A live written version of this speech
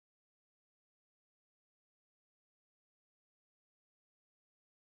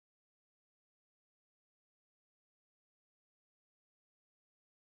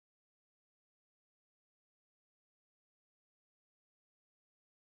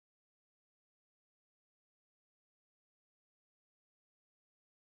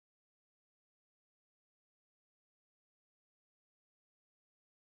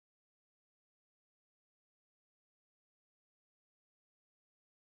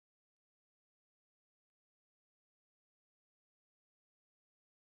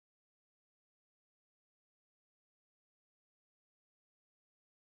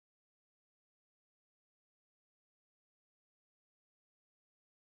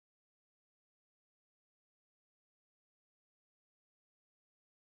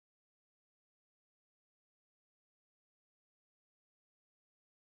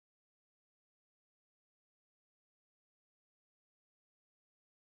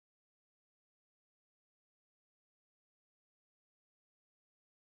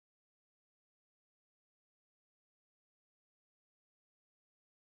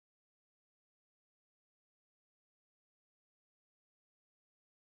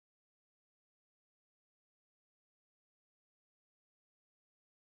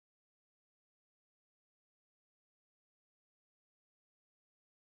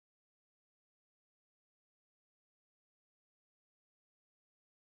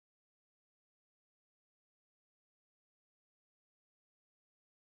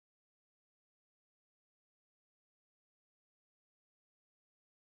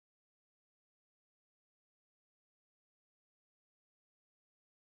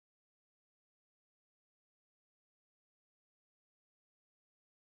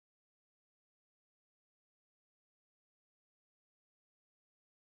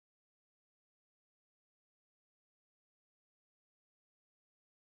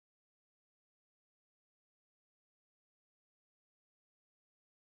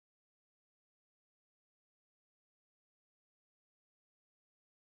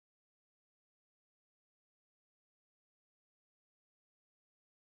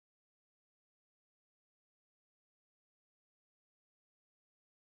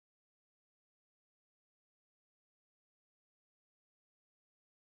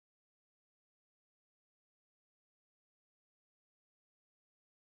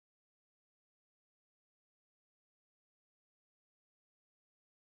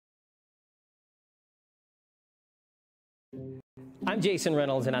I'm Jason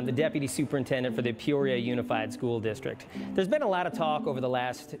Reynolds, and I'm the Deputy Superintendent for the Peoria Unified School District. There's been a lot of talk over the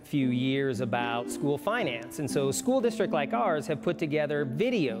last few years about school finance, and so school districts like ours have put together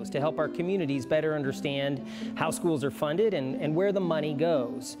videos to help our communities better understand how schools are funded and where the money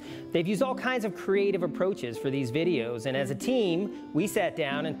goes. They've used all kinds of creative approaches for these videos, and as a team, we sat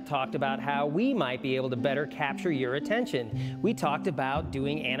down and talked about how we might be able to better capture your attention. We talked about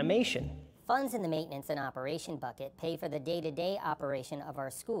doing animation. Funds in the maintenance and operation bucket pay for the day-to-day operation of our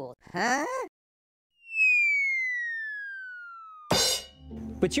school.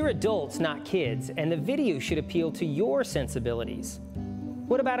 But you're adults, not kids, and the video should appeal to your sensibilities.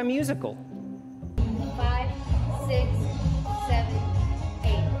 What about a musical? 5, 6, 7,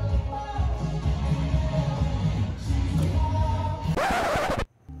 8.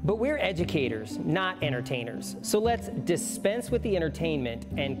 But we're educators, not entertainers. So let's dispense with the entertainment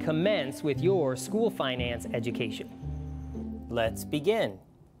and commence with your school finance education. Let's begin.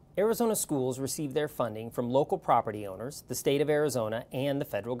 Arizona schools receive their funding from local property owners, the state of Arizona, and the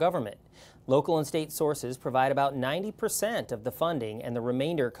federal government. Local and state sources provide about 90% of the funding, and the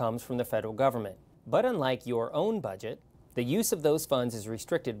remainder comes from the federal government. But unlike your own budget, the use of those funds is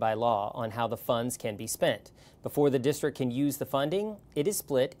restricted by law on how the funds can be spent. Before the district can use the funding, it is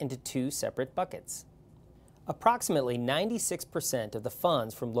split into two separate buckets. Approximately 96% of the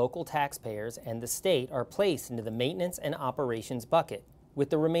funds from local taxpayers and the state are placed into the maintenance and operations bucket, with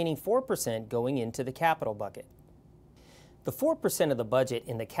the remaining 4% going into the capital bucket. The 4% of the budget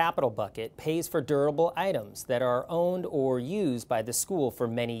in the capital bucket pays for durable items that are owned or used by the school for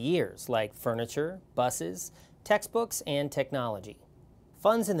many years, like furniture, buses, textbooks, and technology.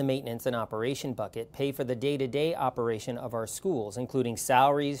 Funds in the maintenance and operation bucket pay for the day-to-day operation of our schools, including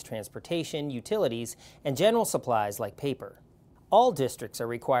salaries, transportation, utilities, and general supplies like paper. All districts are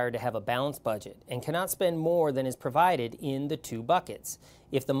required to have a balanced budget and cannot spend more than is provided in the two buckets.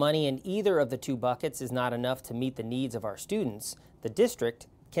 If the money in either of the two buckets is not enough to meet the needs of our students, the district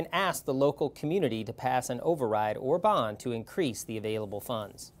can ask the local community to pass an override or bond to increase the available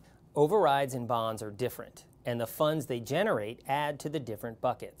funds. Overrides and bonds are different, and the funds they generate add to the different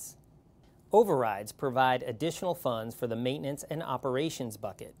buckets. Overrides provide additional funds for the maintenance and operations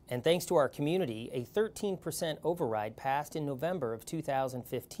bucket, and thanks to our community, a 13% override passed in November of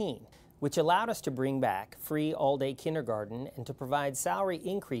 2015, which allowed us to bring back free all-day kindergarten and to provide salary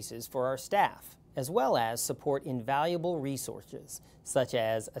increases for our staff, as well as support invaluable resources such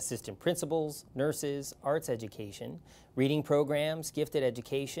as assistant principals, nurses, arts education, reading programs, gifted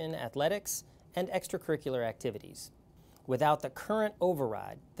education, athletics, and extracurricular activities. Without the current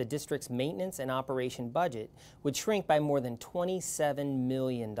override, the district's maintenance and operation budget would shrink by more than $27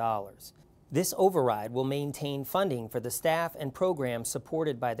 million. This override will maintain funding for the staff and programs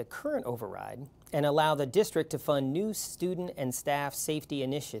supported by the current override and allow the district to fund new student and staff safety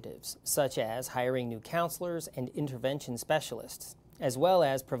initiatives, such as hiring new counselors and intervention specialists, as well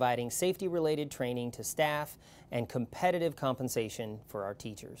as providing safety-related training to staff and competitive compensation for our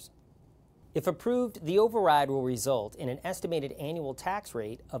teachers. If approved, the override will result in an estimated annual tax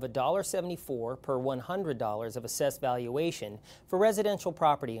rate of $1.74 per $100 of assessed valuation for residential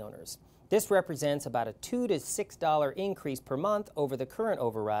property owners. This represents about a $2 to $6 increase per month over the current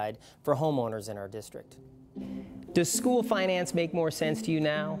override for homeowners in our district. Does school finance make more sense to you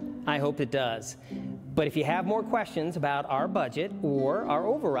now? I hope it does. But if you have more questions about our budget or our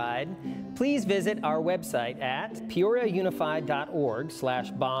override, please visit our website at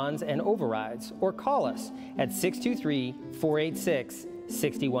peoriaunified.org/bonds and overrides or call us at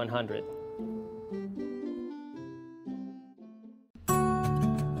 623-486-6100.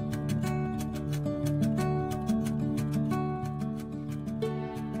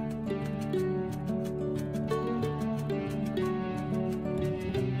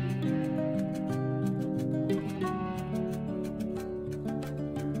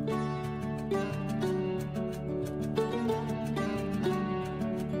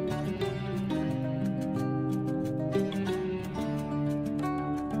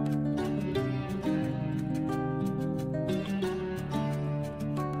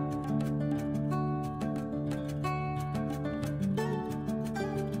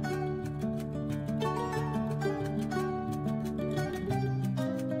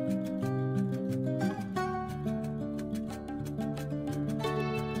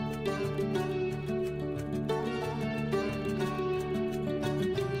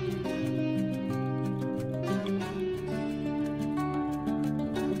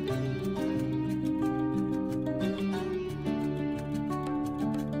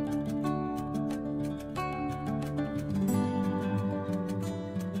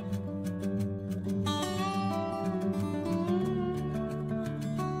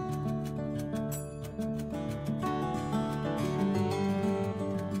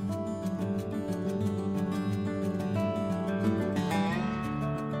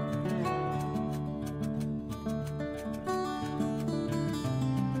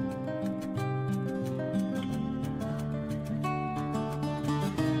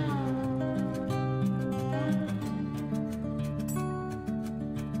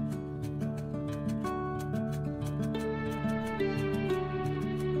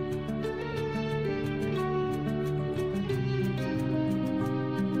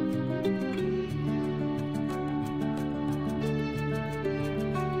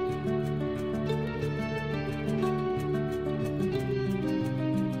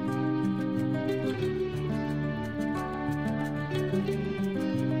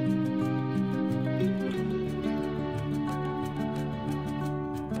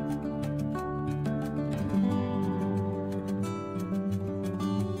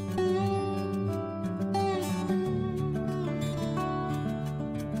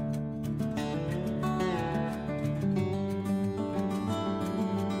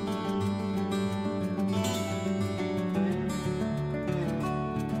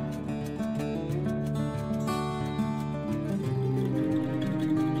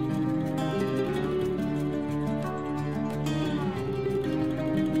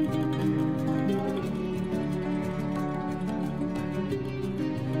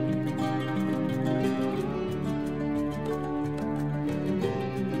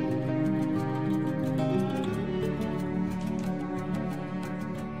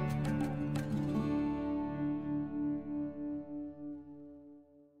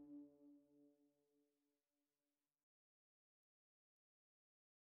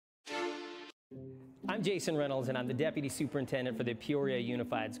 I'm Jason Reynolds, and I'm the Deputy Superintendent for the Peoria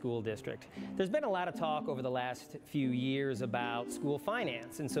Unified School District. There's been a lot of talk over the last few years about school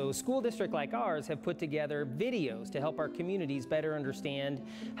finance, and so school districts like ours have put together videos to help our communities better understand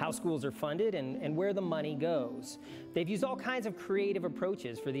how schools are funded and where the money goes. They've used all kinds of creative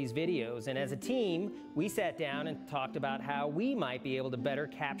approaches for these videos, and as a team, we sat down and talked about how we might be able to better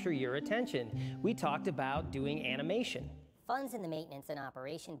capture your attention. We talked about doing animation. Funds in the maintenance and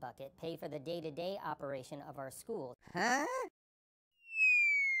operation bucket pay for the day-to-day operation of our schools.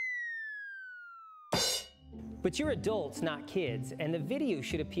 But you're adults, not kids, and the video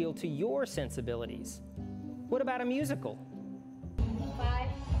should appeal to your sensibilities. What about a musical? 5,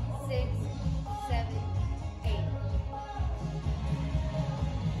 6, 7, 8.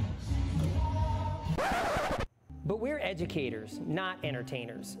 But we're educators, not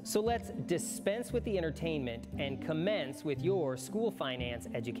entertainers. So let's dispense with the entertainment and commence with your school finance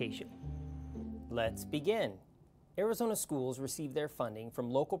education. Let's begin. Arizona schools receive their funding from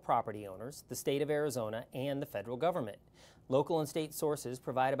local property owners, the state of Arizona, and the federal government. Local and state sources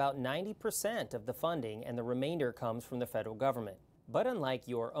provide about 90% of the funding, and the remainder comes from the federal government. But unlike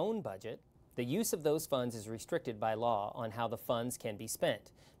your own budget, the use of those funds is restricted by law on how the funds can be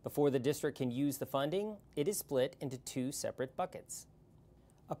spent. Before the district can use the funding, it is split into two separate buckets.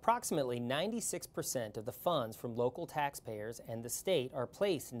 Approximately 96% of the funds from local taxpayers and the state are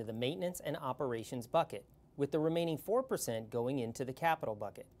placed into the maintenance and operations bucket, with the remaining 4% going into the capital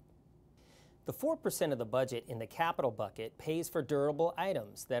bucket. The 4% of the budget in the capital bucket pays for durable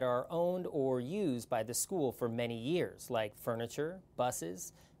items that are owned or used by the school for many years, like furniture,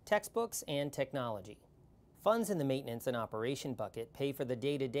 buses, textbooks, and technology. Funds in the maintenance and operation bucket pay for the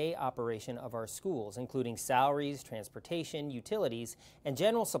day-to-day operation of our schools, including salaries, transportation, utilities, and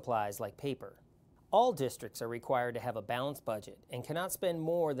general supplies like paper. All districts are required to have a balanced budget and cannot spend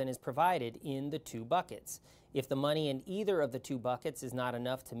more than is provided in the two buckets. If the money in either of the two buckets is not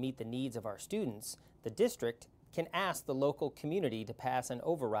enough to meet the needs of our students, the district can ask the local community to pass an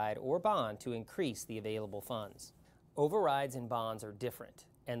override or bond to increase the available funds. Overrides and bonds are different,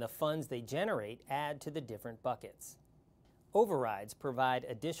 and the funds they generate add to the different buckets. Overrides provide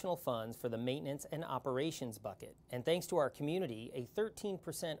additional funds for the maintenance and operations bucket, and thanks to our community, a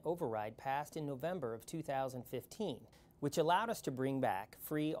 13% override passed in November of 2015, which allowed us to bring back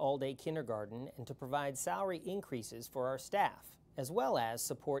free all-day kindergarten and to provide salary increases for our staff, as well as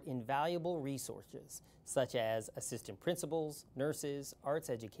support invaluable resources such as assistant principals, nurses, arts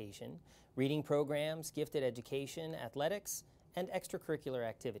education, reading programs, gifted education, athletics, and extracurricular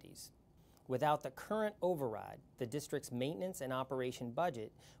activities. Without the current override, the district's maintenance and operation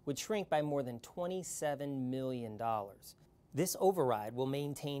budget would shrink by more than $27 million. This override will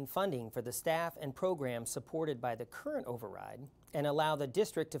maintain funding for the staff and programs supported by the current override and allow the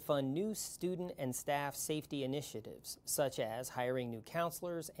district to fund new student and staff safety initiatives, such as hiring new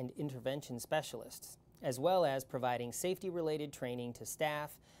counselors and intervention specialists, as well as providing safety-related training to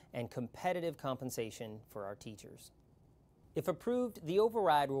staff and competitive compensation for our teachers. If approved, the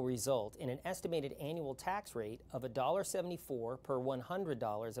override will result in an estimated annual tax rate of $1.74 per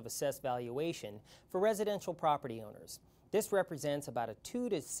 $100 of assessed valuation for residential property owners. This represents about a $2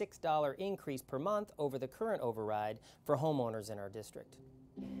 to $6 increase per month over the current override for homeowners in our district.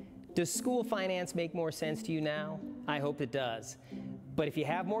 Does school finance make more sense to you now? I hope it does. But if you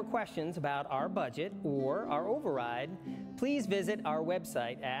have more questions about our budget or our override, please visit our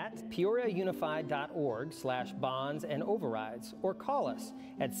website at peoriaunified.org/bonds and overrides or call us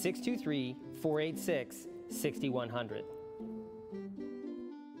at 623-486-6100.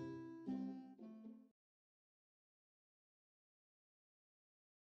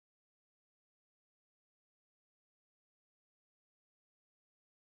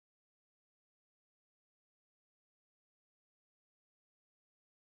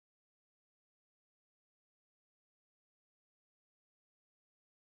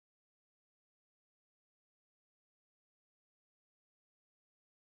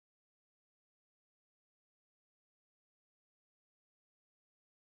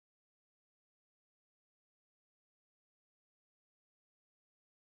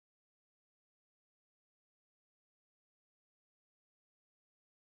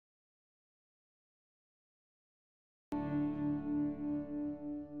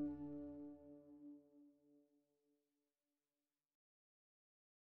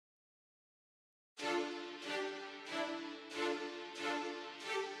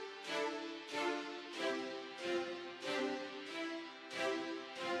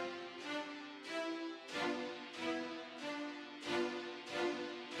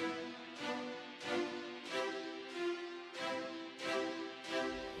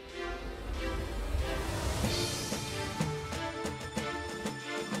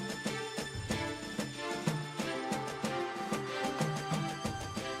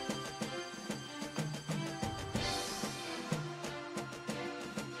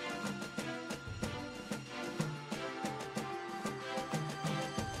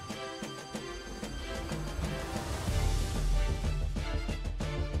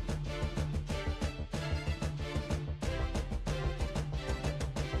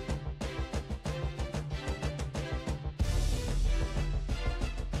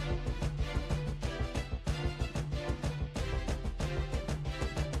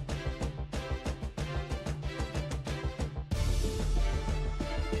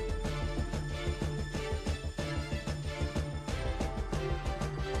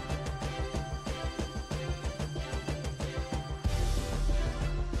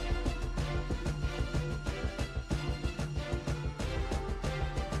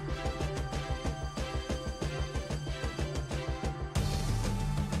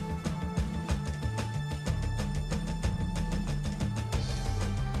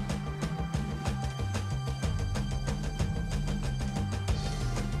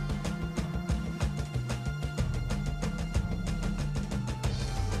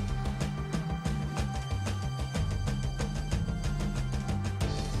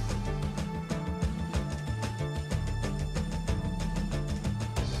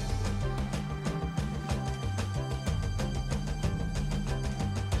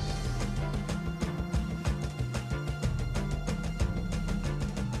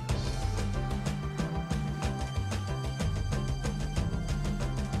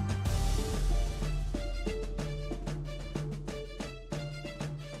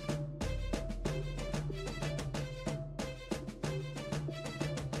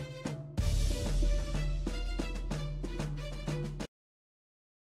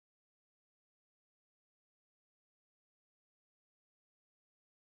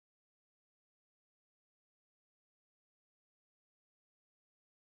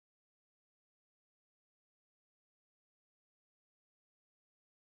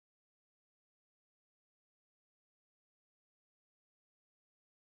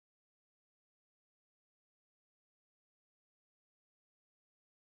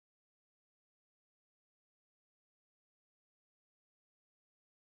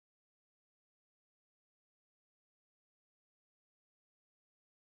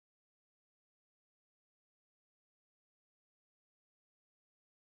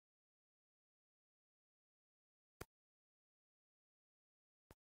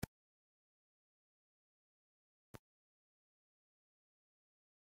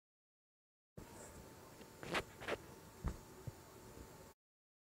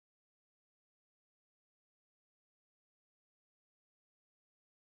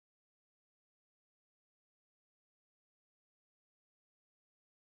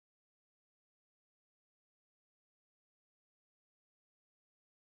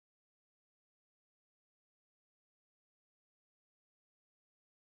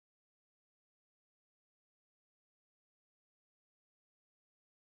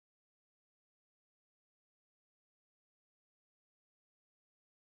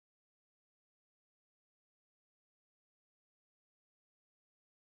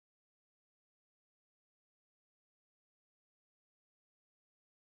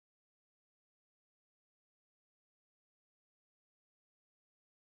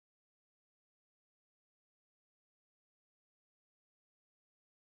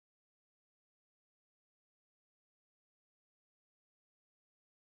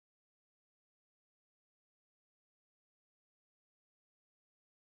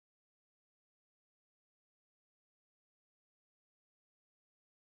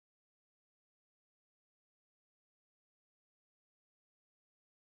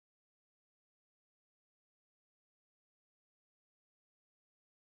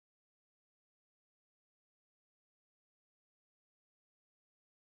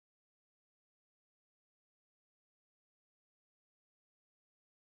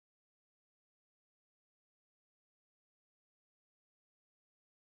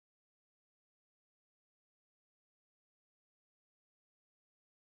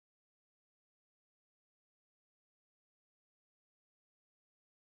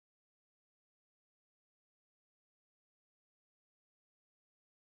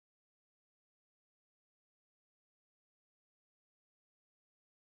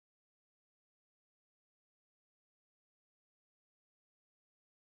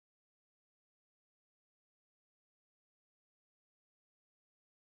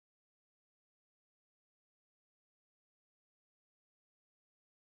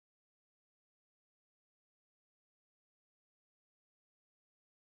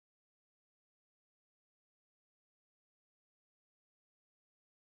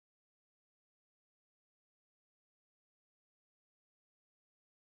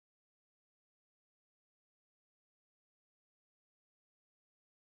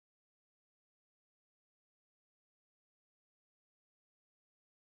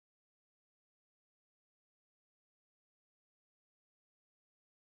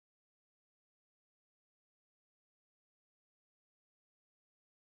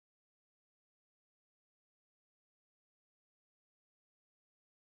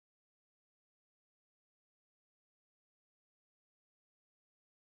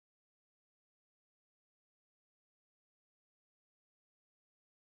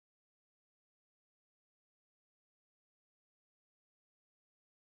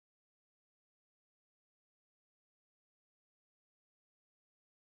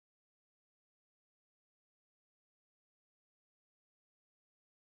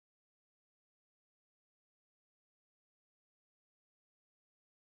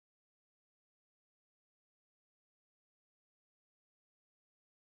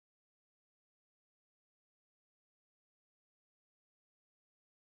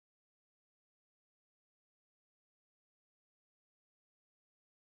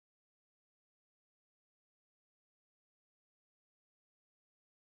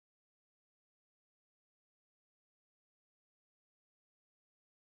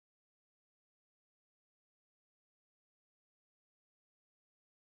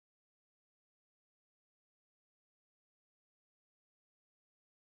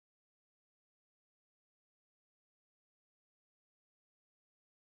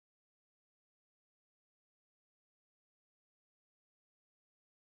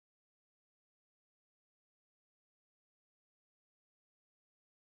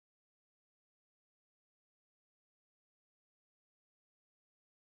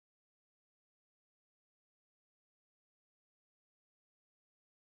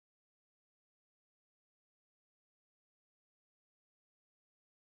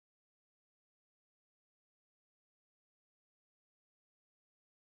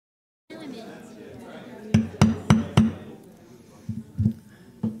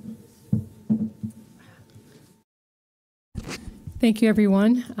 Thank you,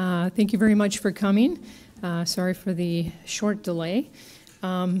 everyone. Thank you very much for coming. Sorry for the short delay.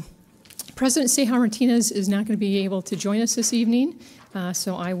 President Ceja Martinez is not going to be able to join us this evening,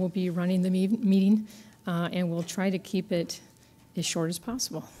 so I will be running the meeting, and we'll try to keep it as short as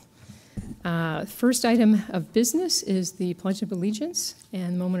possible. First item of business is the Pledge of Allegiance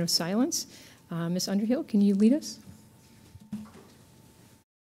and moment of silence. Ms. Underhill, can you lead us?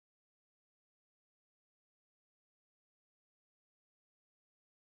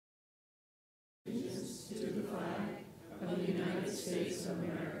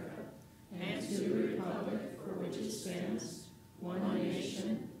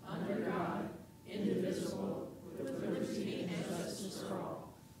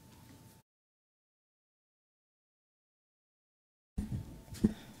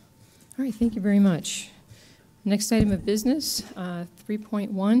 All right, thank you very much. Next item of business,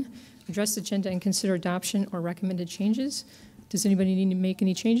 3.1, address agenda and consider adoption or recommended changes. Does anybody need to make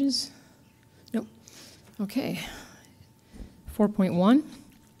any changes? Nope. Okay. 4.1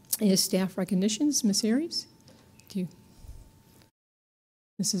 is staff recognitions. Ms. Aries, do you?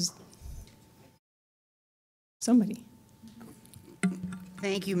 This is somebody.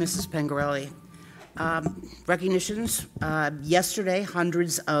 Thank you, Mrs. Pengarelli. Recognitions. Yesterday,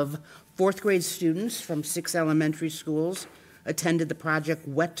 hundreds of fourth grade students from 6 elementary schools attended the Project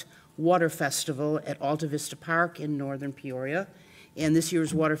Wet Water Festival at Alta Vista Park in northern Peoria. And this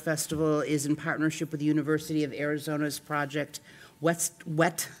year's Water Festival is in partnership with the University of Arizona's Project Wet,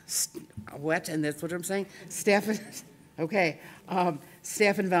 and that's what I'm saying? Staff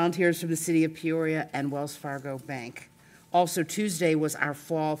and volunteers from the city of Peoria and Wells Fargo Bank. Also, Tuesday was our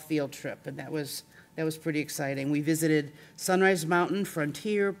fall field trip, and that was pretty exciting. We visited Sunrise Mountain,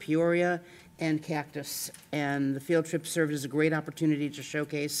 Frontier, Peoria, and Cactus, and the field trip served as a great opportunity to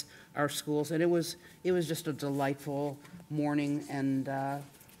showcase our schools, and it was just a delightful morning, and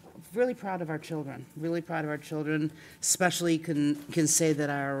really proud of our children. Really proud of our children. Especially can say that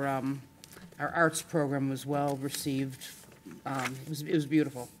our arts program was well received. It was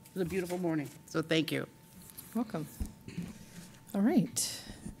beautiful. It was a beautiful morning. So thank you. Welcome. All right.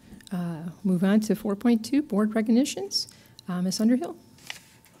 Move on to 4.2, board recognitions. Ms. Underhill.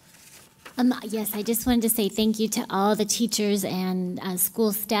 Yes, I just wanted to say thank you to all the teachers and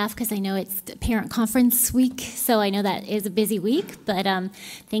school staff, because I know it's the parent conference week, so I know that is a busy week, but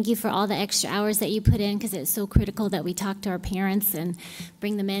thank you for all the extra hours that you put in, because it's so critical that we talk to our parents and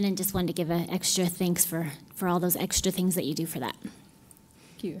bring them in, and just wanted to give an extra thanks for all those extra things that you do for that.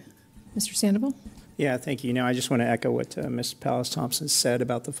 Thank you. Mr. Sandoval? Yeah, thank you. I just want to echo what Ms. Pallas-Thompson said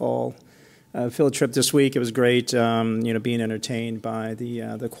about the fall field trip this week. It was great, being entertained by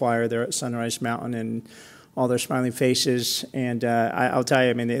the choir there at Sunrise Mountain and all their smiling faces. And I'll tell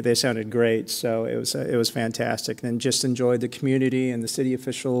you, they sounded great. So it was fantastic. And just enjoyed the community and the city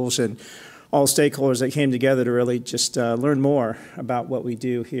officials and all stakeholders that came together to really just learn more about what we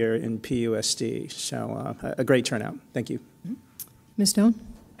do here in PUSD. So a great turnout. Thank you. Ms. Stone?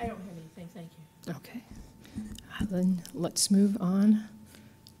 I don't have anything, thank you. Okay. Then let's move on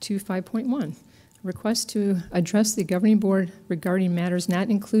to 5.1. Request to address the governing board regarding matters not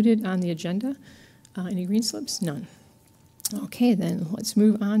included on the agenda. Any green slips? None. Okay, then let's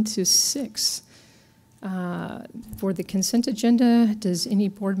move on to 6. For the consent agenda, does any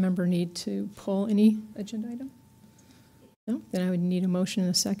board member need to pull any agenda item? No? Then I would need a motion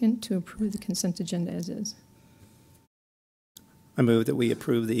and a second to approve the consent agenda as is. I move that we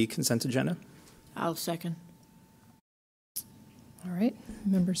approve the consent agenda. I'll second. All right,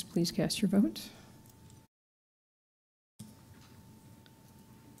 members, please cast your vote.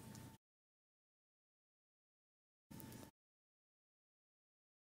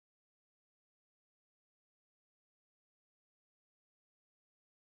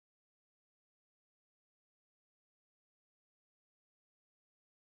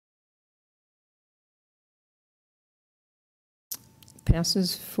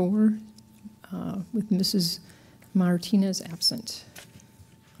 Passes 4 with Mrs. Martinez absent.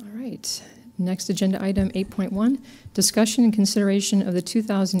 All right. Next agenda item 8.1, discussion and consideration of the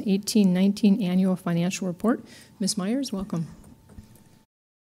 2018-19 annual financial report. Ms. Myers, welcome.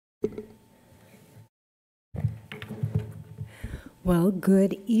 Well,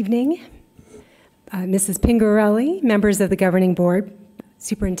 good evening. Mrs. Pingarelli, members of the governing board,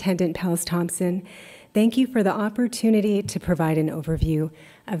 Superintendent Pallas-Thompson, thank you for the opportunity to provide an overview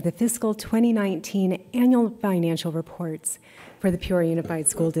of the fiscal 2019 annual financial reports for the Peoria Unified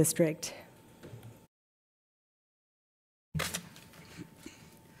School District.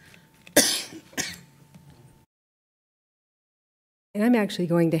 And I'm actually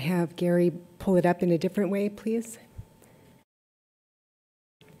going to have Gary pull it up in a different way, please.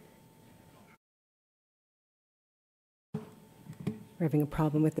 We're having a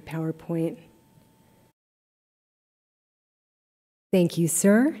problem with the PowerPoint. Thank you,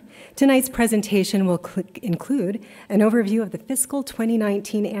 sir. Tonight's presentation will include an overview of the fiscal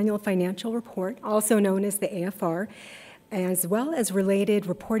 2019 annual financial report, also known as the AFR, as well as related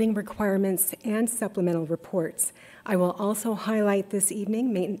reporting requirements and supplemental reports. I will also highlight this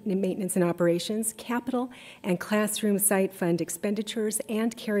evening maintenance and operations, capital, and classroom site fund expenditures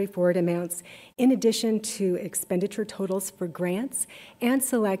and carry forward amounts, in addition to expenditure totals for grants and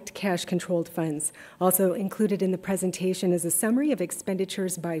select cash-controlled funds. Also included in the presentation is a summary of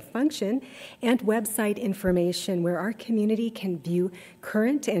expenditures by function and website information where our community can view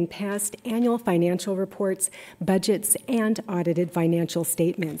current and past annual financial reports, budgets, and audited financial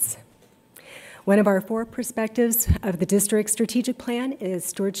statements. One of our 4 perspectives of the district's strategic plan is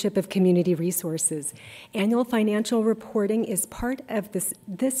stewardship of community resources. Annual financial reporting is part of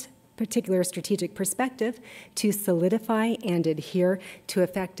this particular strategic perspective to solidify and adhere to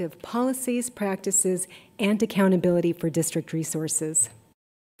effective policies, practices, and accountability for district resources.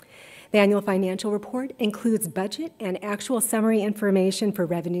 The annual financial report includes budget and actual summary information for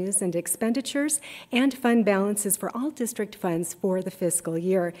revenues and expenditures and fund balances for all district funds for the fiscal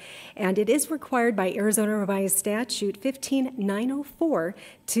year. And it is required by Arizona Revised Statute 15904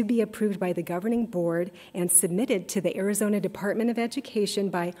 to be approved by the governing board and submitted to the Arizona Department of Education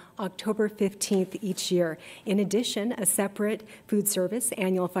by October 15th each year. In addition, a separate food service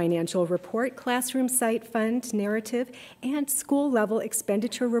annual financial report, classroom site fund narrative, and school-level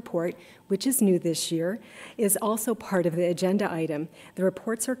expenditure report, which is new this year, is also part of the agenda item. The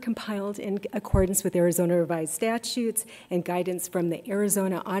reports are compiled in accordance with Arizona Revised Statutes and guidance from the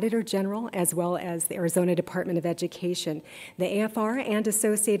Arizona Auditor General as well as the Arizona Department of Education. The AFR and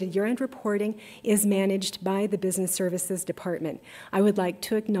associated year-end reporting is managed by the Business Services Department. I would like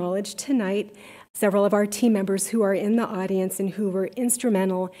to acknowledge tonight several of our team members who are in the audience and who were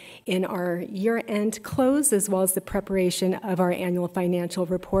instrumental in our year-end close as well as the preparation of our annual financial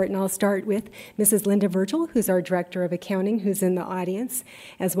report. And I'll start with Mrs. Linda Virgil, who's our Director of Accounting, who's in the audience,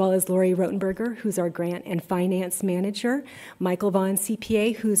 as well as Lori Rotenberger, who's our Grant and Finance Manager, Michael Vaughn,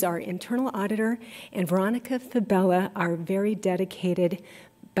 CPA, who's our Internal Auditor, and Veronica Fabella, our very dedicated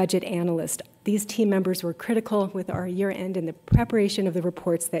budget analyst. These team members were critical with our year-end and the preparation of the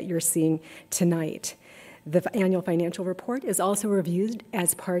reports that you're seeing tonight. The annual financial report is also reviewed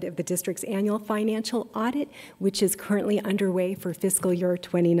as part of the district's annual financial audit, which is currently underway for fiscal year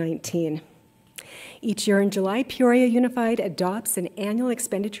 2019. Each year in July, Peoria Unified adopts an annual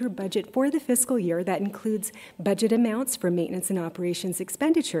expenditure budget for the fiscal year that includes budget amounts for maintenance and operations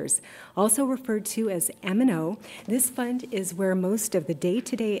expenditures, also referred to as M&O. This fund is where most of the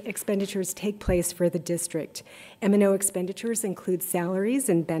day-to-day expenditures take place for the district. M&O expenditures include salaries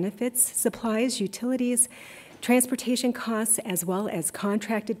and benefits, supplies, utilities, transportation costs, as well as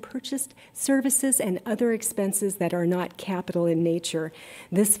contracted purchased services and other expenses that are not capital in nature.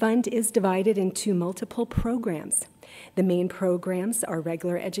 This fund is divided into multiple programs. The main programs are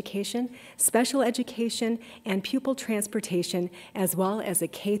regular education, special education, and pupil transportation, as well as a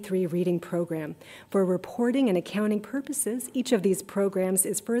K-3 reading program. For reporting and accounting purposes, each of these programs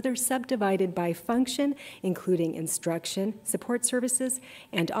is further subdivided by function, including instruction, support services,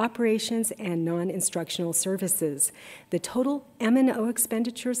 and operations and non-instructional services. The total M&O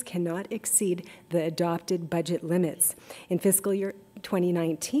expenditures cannot exceed the adopted budget limits. In fiscal year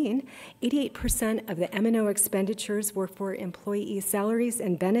 2019, 88% of the M&O expenditures were for employee salaries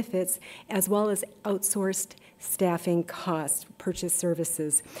and benefits, as well as outsourced staffing costs, purchase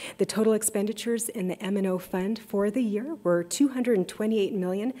services. The total expenditures in the M&O fund for the year were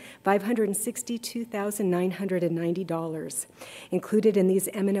 $228,562,990. Included in these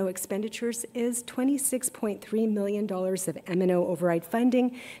M&O expenditures is $26.3 million of M&O override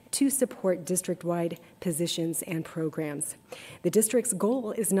funding to support district-wide positions and programs. The district's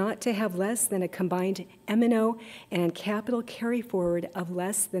goal is not to have less than a combined M&O and capital carry forward of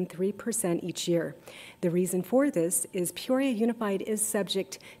less than 3% each year. The reason for this is Peoria Unified is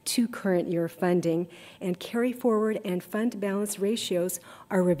subject to current year funding, and carry forward and fund balance ratios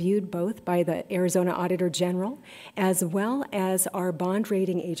are reviewed both by the Arizona Auditor General as well as our bond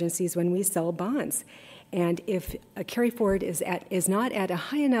rating agencies when we sell bonds. And if a carry forward is not at a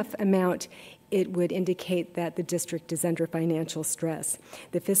high enough amount, it would indicate that the district is under financial stress.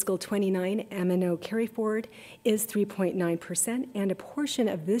 The fiscal 29 M&O carry forward is 3.9%, and a portion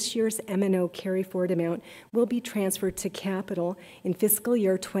of this year's M&O carry forward amount will be transferred to capital in fiscal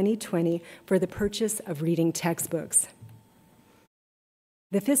year 2020 for the purchase of reading textbooks.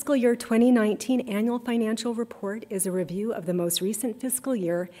 The fiscal year 2019 annual financial report is a review of the most recent fiscal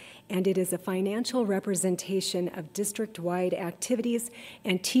year, and it is a financial representation of district-wide activities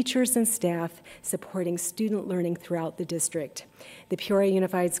and teachers and staff supporting student learning throughout the district. The Peoria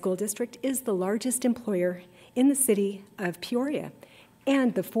Unified School District is the largest employer in the city of Peoria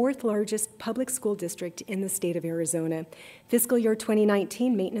and the fourth largest public school district in the state of Arizona. Fiscal year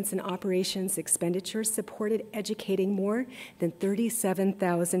 2019 maintenance and operations expenditures supported educating more than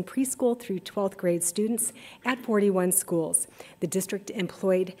 37,000 preschool through 12th grade students at 41 schools. The district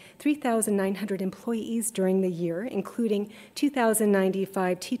employed 3,900 employees during the year, including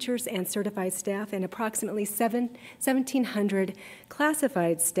 2,095 teachers and certified staff and approximately 1,700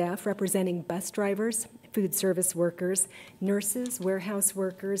 classified staff representing bus drivers, food service workers, nurses, warehouse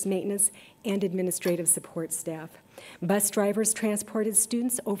workers, maintenance, and administrative support staff. Bus drivers transported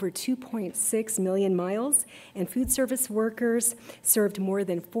students over 2.6 million miles, and food service workers served more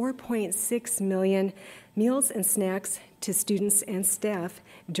than 4.6 million meals and snacks to students and staff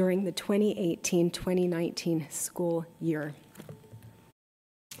during the 2018-2019 school year.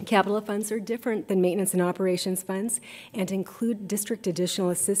 Capital funds are different than maintenance and operations funds and include district additional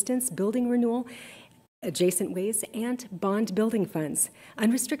assistance, building renewal, adjacent ways, and bond building funds.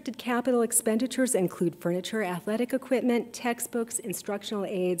 Unrestricted capital expenditures include furniture, athletic equipment, textbooks, instructional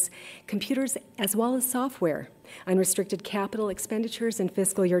aids, computers, as well as software. Unrestricted capital expenditures in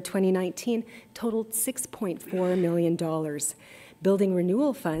fiscal year 2019 totaled $6.4 million. Building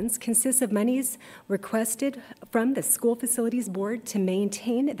renewal funds consist of monies requested from the School Facilities Board to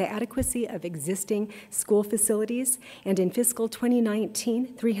maintain the adequacy of existing school facilities, and in fiscal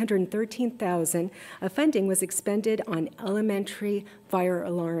 2019, $313,000 of funding was expended on elementary fire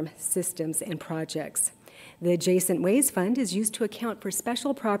alarm systems and projects. The Adjacent Ways Fund is used to account for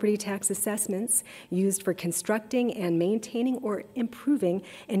special property tax assessments used for constructing and maintaining or improving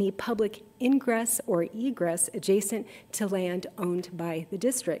any public ingress or egress adjacent to land owned by the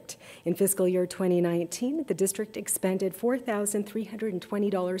district. In fiscal year 2019, the district expended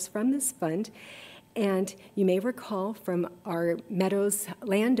 $4,320 from this fund. And you may recall from our Meadows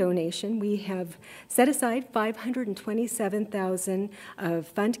land donation, we have set aside $527,000 of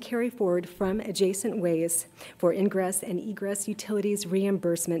fund carry forward from Adjacent Ways for ingress and egress utilities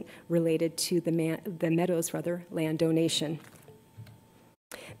reimbursement related to the Meadows land donation.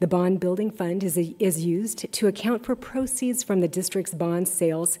 The bond building fund is used to account for proceeds from the district's bond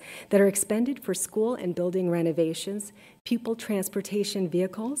sales that are expended for school and building renovations, pupil transportation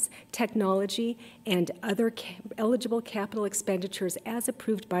vehicles, technology, and other eligible capital expenditures as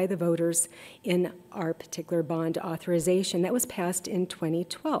approved by the voters in our particular bond authorization that was passed in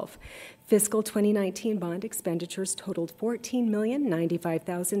 2012. Fiscal 2019 bond expenditures totaled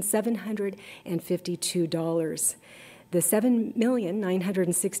 $14,095,752. The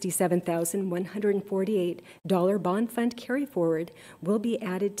 $7,967,148 bond fund carry forward will be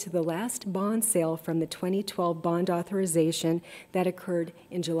added to the last bond sale from the 2012 bond authorization that occurred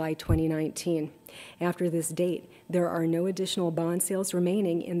in July 2019. After this date, there are no additional bond sales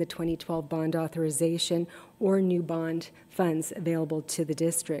remaining in the 2012 bond authorization or new bond funds available to the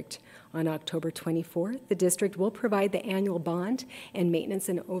district. On October 24th, the district will provide the annual bond and maintenance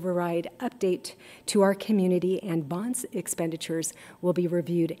and override update to our community, and bonds expenditures will be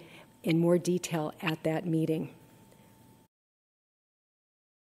reviewed in more detail at that meeting.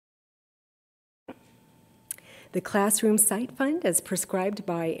 The Classroom Site Fund, as prescribed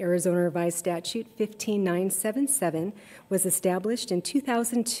by Arizona Revised Statute 15977, was established in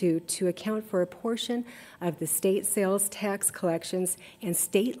 2002 to account for a portion of the state sales tax collections and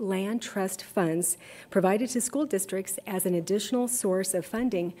state land trust funds provided to school districts as an additional source of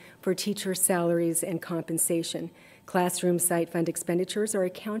funding for teacher salaries and compensation. Classroom Site Fund expenditures are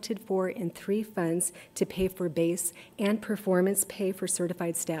accounted for in 3 funds to pay for base and performance pay for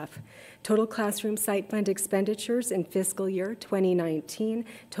certified staff. Total Classroom Site Fund expenditures in fiscal year 2019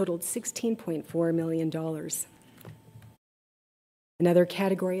 totaled $16.4 million. Another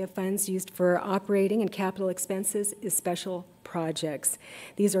category of funds used for operating and capital expenses is special projects.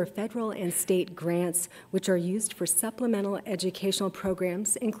 These are federal and state grants which are used for supplemental educational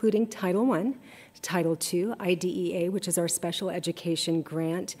programs, including Title I, Title II, IDEA, which is our special education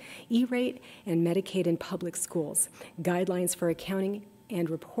grant, E-rate, and Medicaid in public schools. Guidelines for accounting and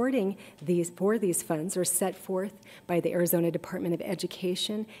reporting for these funds are set forth by the Arizona Department of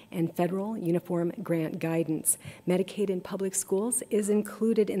Education and federal uniform grant guidance. Medicaid in public schools is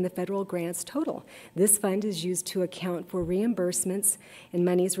included in the federal grants total. This fund is used to account for reimbursements and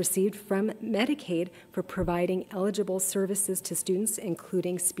monies received from Medicaid for providing eligible services to students,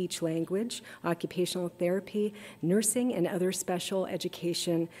 including speech language, occupational therapy, nursing, and other special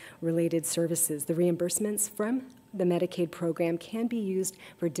education-related services. The reimbursements from the Medicaid program can be used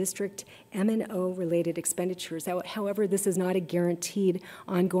for district M&O related expenditures. However, this is not a guaranteed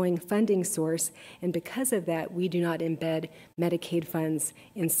ongoing funding source, and because of that, we do not embed Medicaid funds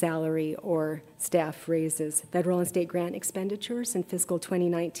in salary or staff raises. Federal and state grant expenditures in fiscal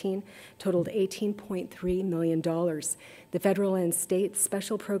 2019 totaled $18.3 million. The federal and state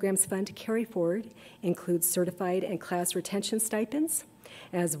special programs fund carry forward includes certified and class retention stipends,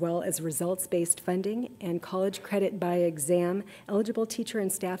 as well as results-based funding and college credit by exam eligible teacher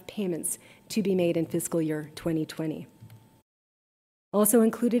and staff payments to be made in fiscal year 2020. Also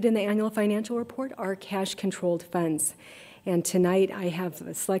included in the annual financial report are cash-controlled funds. And tonight I have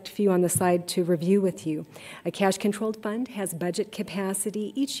a select few on the slide to review with you. A cash-controlled fund has budget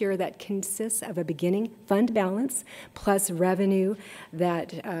capacity each year that consists of a beginning fund balance plus revenue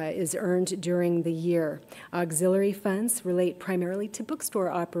that is earned during the year. Auxiliary funds relate primarily to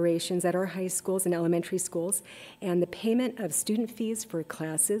bookstore operations at our high schools and elementary schools, and the payment of student fees for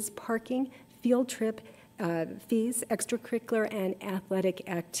classes, parking, field trip, fees, extracurricular, and athletic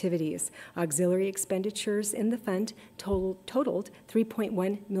activities. Auxiliary expenditures in the fund totaled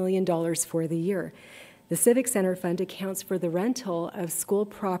 $3.1 million for the year. The Civic Center Fund accounts for the rental of school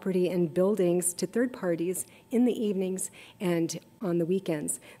property and buildings to third parties in the evenings and on the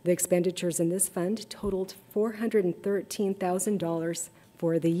weekends. The expenditures in this fund totaled $413,000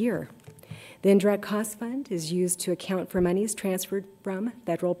 for the year. The Indirect Cost Fund is used to account for monies transferred from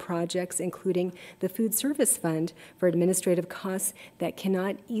federal projects, including the Food Service Fund for administrative costs that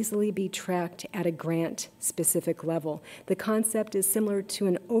cannot easily be tracked at a grant-specific level. The concept is similar to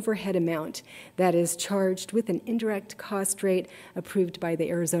an overhead amount that is charged with an indirect cost rate approved by the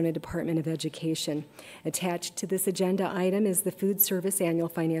Arizona Department of Education. Attached to this agenda item is the Food Service Annual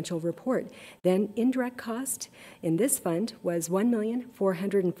Financial Report. Then indirect cost in this fund was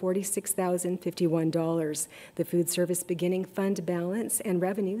 $1,446,051. The food service beginning fund balance and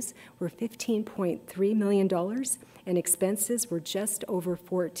revenues were $15.3 million, and expenses were just over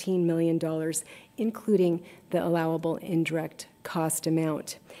 $14 million, including the allowable indirect cost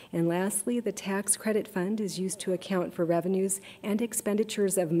amount. And lastly, the tax credit fund is used to account for revenues and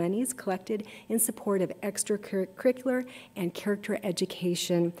expenditures of monies collected in support of extracurricular and character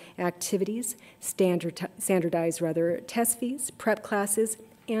education activities, standardized test fees, prep classes,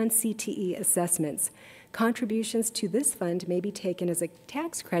 and CTE assessments. Contributions to this fund may be taken as a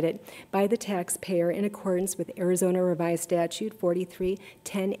tax credit by the taxpayer in accordance with Arizona Revised Statute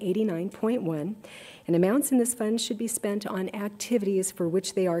 43-1089.1, and amounts in this fund should be spent on activities for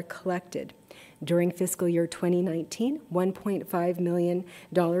which they are collected. During fiscal year 2019, $1.5 million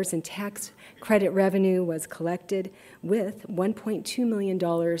in tax credit revenue was collected, with $1.2 million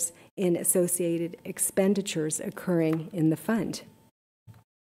in associated expenditures occurring in the fund.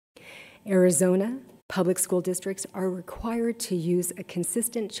 Arizona public school districts are required to use a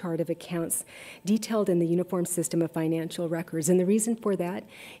consistent chart of accounts detailed in the Uniform System of Financial Records. And the reason for that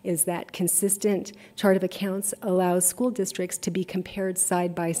is that consistent chart of accounts allows school districts to be compared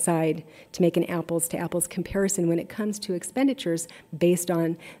side by side to make an apples-to-apples comparison when it comes to expenditures based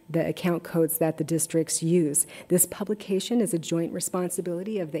on the account codes that the districts use. This publication is a joint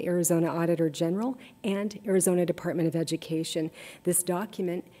responsibility of the Arizona Auditor General and Arizona Department of Education. This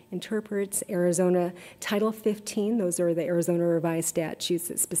document interprets Arizona Title 15, those are the Arizona Revised Statutes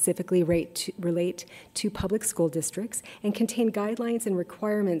that specifically relate to public school districts, and contain guidelines and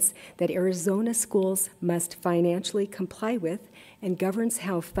requirements that Arizona schools must financially comply with, and governs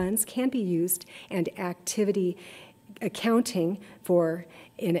how funds can be used and activity accounting for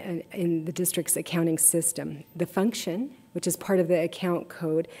in the district's accounting system. The function, which is part of the account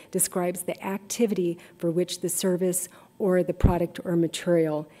code, describes the activity for which the service or the product or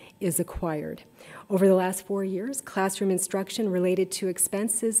material is acquired. Over the last 4 years, classroom instruction related to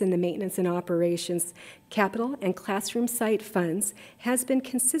expenses in the maintenance and operations, capital, and classroom site funds has been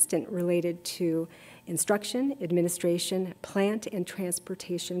consistent related to instruction, administration, plant, and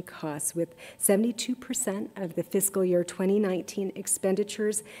transportation costs, with 72% of the fiscal year 2019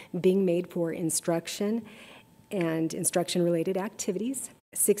 expenditures being made for instruction and instruction-related activities,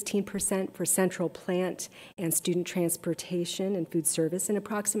 16% for central plant and student transportation and food service, and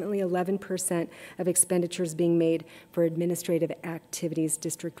approximately 11% of expenditures being made for administrative activities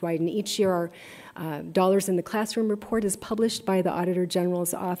district-wide. And each year, our Dollars in the Classroom report is published by the Auditor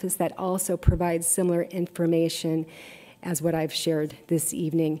General's office that also provides similar information as what I've shared this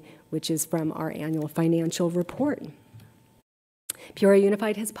evening, which is from our annual financial report. Peoria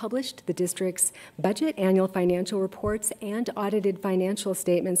Unified has published the district's budget, annual financial reports, and audited financial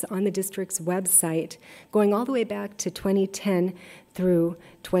statements on the district's website, going all the way back to 2010 through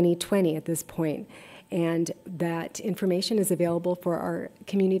 2020 at this point. And that information is available for our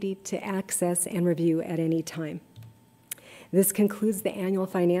community to access and review at any time. This concludes the annual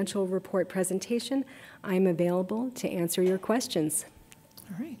financial report presentation. I'm available to answer your questions.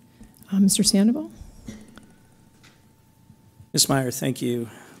 All right. Mr. Sandoval? Ms. Meyer, thank you.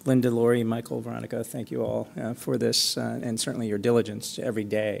 Linda, Lori, Michael, Veronica, thank you all for this, and certainly your diligence every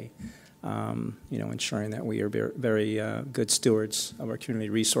day, ensuring that we are very good stewards of our community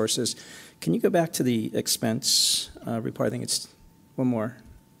resources. Can you go back to the expense report? I think it's one more.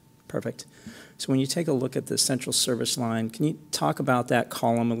 Perfect. So when you take a look at the central service line, can you talk about that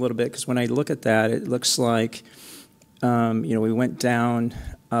column a little bit? Because when I look at that, it looks like, we went down,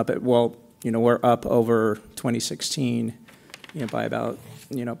 we're up over 2016, by about,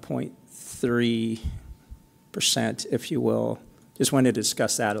 0.3%, if you will. Just wanted to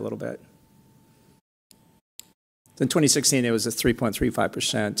discuss that a little bit. In 2016, it was a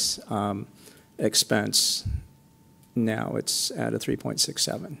 3.35% expense. Now it's at a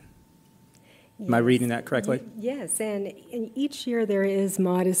 3.67. Am I reading that correctly? Yes, and each year there is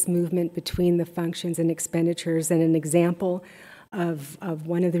modest movement between the functions and expenditures, and an example of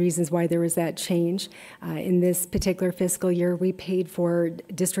one of the reasons why there was that change. In this particular fiscal year, we paid for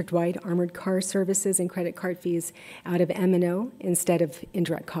district-wide armored car services and credit card fees out of M&O instead of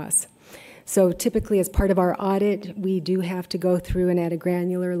indirect costs. So typically, as part of our audit, we do have to go through and at a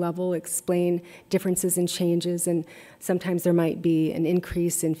granular level explain differences and changes, and sometimes there might be an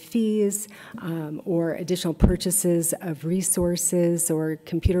increase in fees or additional purchases of resources or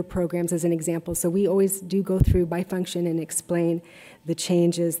computer programs as an example. So we always do go through by function and explain the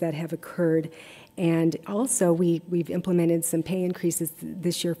changes that have occurred. And also, we've implemented some pay increases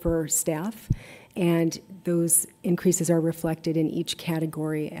this year for staff, and those increases are reflected in each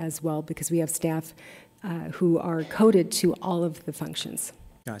category as well, because we have staff who are coded to all of the functions.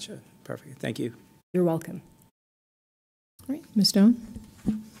 Gotcha. Perfect. Thank you. You're welcome. All right. Ms. Stone?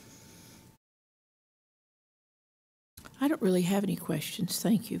 I don't really have any questions.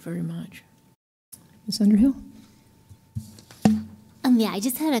 Thank you very much. Ms. Underhill? Yeah, I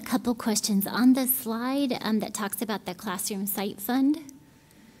just had a couple questions. On the slide that talks about the Classroom Site Fund,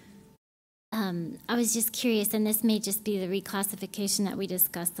 I was just curious, and this may just be the reclassification that we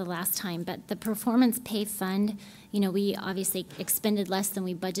discussed the last time, but the Performance Pay Fund, we obviously expended less than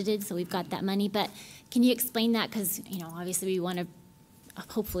we budgeted, so we've got that money, but can you explain that? Because, obviously we want to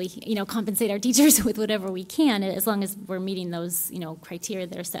hopefully, compensate our teachers with whatever we can, as long as we're meeting those, criteria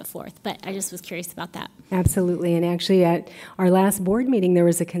that are set forth. But I just was curious about that. Absolutely. And actually, at our last board meeting, there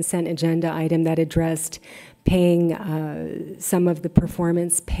was a consent agenda item that addressed paying some of the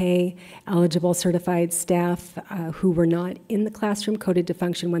performance pay eligible certified staff who were not in the classroom coded to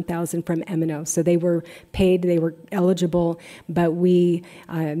function 1000 from M&O. So they were paid, they were eligible, but we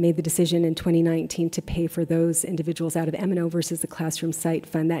made the decision in 2019 to pay for those individuals out of M&O versus the Classroom Site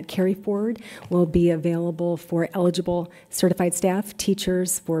Fund. That carry forward will be available for eligible certified staff,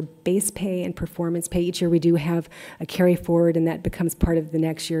 teachers, for base pay and performance pay. Each year we do have a carry forward, and that becomes part of the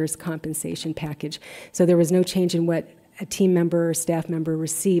next year's compensation package. So there was no change in what a team member or staff member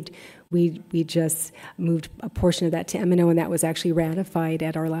received. We just moved a portion of that to M&O, and that was actually ratified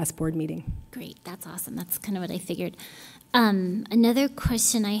at our last board meeting. Great, that's awesome. That's kind of what I figured. Another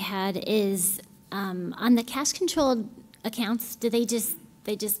question I had is on the cash controlled accounts, do they just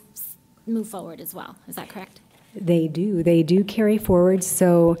move forward as well? Is that correct? They do carry forward.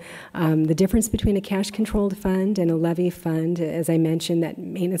 So the difference between a cash-controlled fund and a levy fund, as I mentioned, that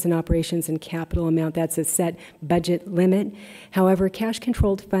maintenance and operations and capital amount, that's a set budget limit. However,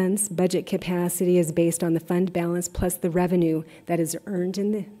 cash-controlled funds budget capacity is based on the fund balance plus the revenue that is earned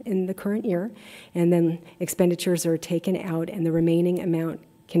in the current year, and then expenditures are taken out, and the remaining amount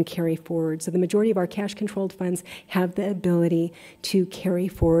can carry forward. So the majority of our cash-controlled funds have the ability to carry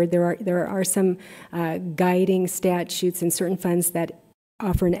forward. There are some guiding statutes in certain funds that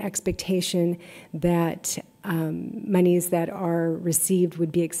offer an expectation that monies that are received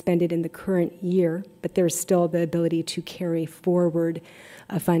would be expended in the current year, but there's still the ability to carry forward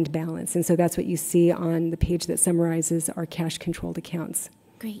a fund balance. And so that's what you see on the page that summarizes our cash-controlled accounts.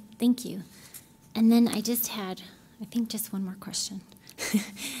 Great, thank you. And then I just had, I think, just one more question.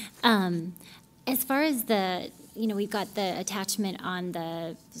 As far as the, we've got the attachment on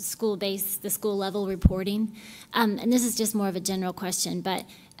the the school level reporting, and this is just more of a general question, but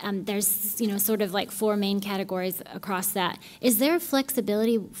there's, sort of like 4 main categories across that. Is there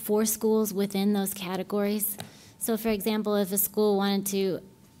flexibility for schools within those categories? So, for example, if a school wanted to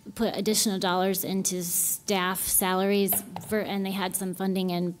put additional dollars into staff salaries and they had some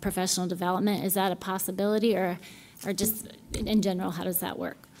funding in professional development, is that a possibility, or just in general, how does that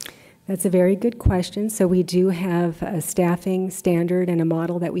work? That's a very good question. So we do have a staffing standard and a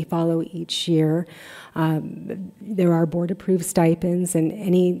model that we follow each year. There are board-approved stipends, and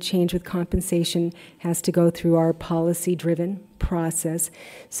any change with compensation has to go through our policy-driven process.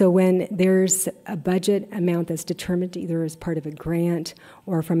 So when there's a budget amount that's determined either as part of a grant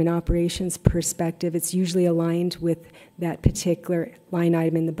or from an operations perspective, it's usually aligned with that particular line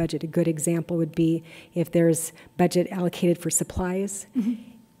item in the budget. A good example would be if there's budget allocated for supplies,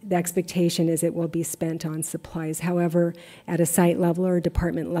 the expectation is it will be spent on supplies. However, at a site level or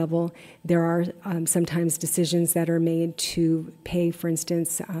department level, there are sometimes decisions that are made to pay, for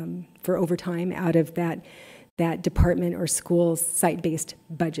instance, for overtime out of that department or school's site-based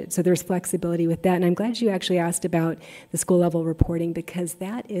budget. So there's flexibility with that. And I'm glad you actually asked about the school level reporting, because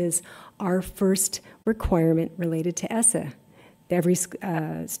that is our first requirement related to ESSA, the Every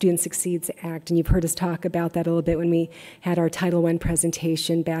Student Succeeds Act. And you've heard us talk about that a little bit when we had our Title I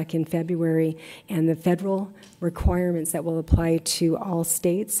presentation back in February, and the federal requirements that will apply to all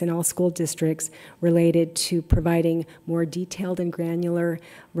states and all school districts related to providing more detailed and granular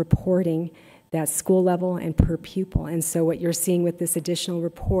reporting that's school level and per pupil. And so what you're seeing with this additional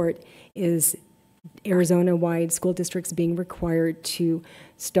report is Arizona-wide school districts being required to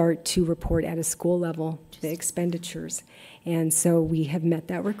start to report at a school level the expenditures. And so we have met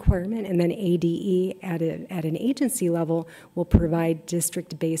that requirement, and then ADE at an agency level will provide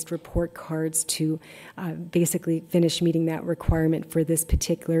district-based report cards to basically finish meeting that requirement for this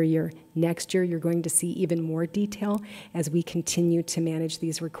particular year. Next year, you're going to see even more detail as we continue to manage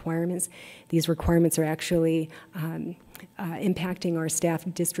these requirements. These requirements are actually impacting our staff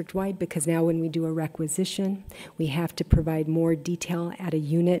district-wide, because now when we do a requisition, we have to provide more detail at a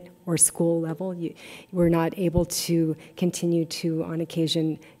unit or school level. We're not able to continue to, on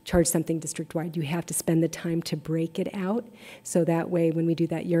occasion, charge something district-wide. You have to spend the time to break it out, so that way when we do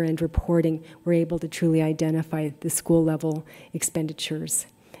that year-end reporting, we're able to truly identify the school-level expenditures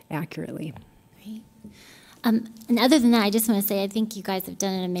accurately. Great. And other than that, I just want to say I think you guys have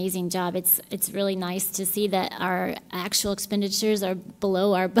done an amazing job. It's really nice to see that our actual expenditures are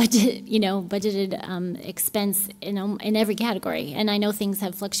below our budget, budgeted expense in every category. And I know things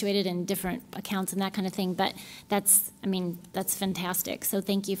have fluctuated in different accounts and that kind of thing, but that's fantastic. So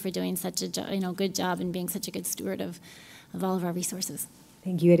thank you for doing such a good job and being such a good steward of all of our resources.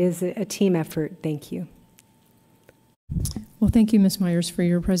 Thank you. It is a team effort. Thank you. Well, thank you, Ms. Myers, for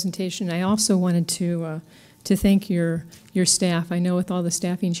your presentation. I also wanted to thank your staff. I know with all the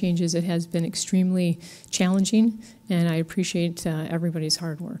staffing changes, it has been extremely challenging, and I appreciate everybody's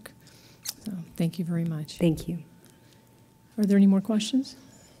hard work. So thank you very much. Thank you. Are there any more questions?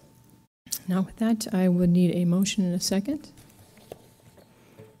 Now, with that, I would need a motion and a second.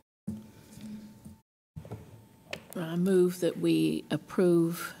 I move that we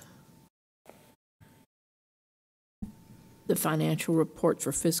approve the financial report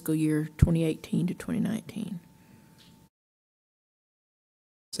for fiscal year 2018 to 2019.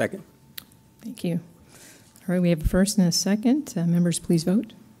 Second. Thank you. All right, we have a first and a second. Members, please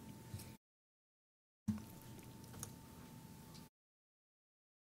vote.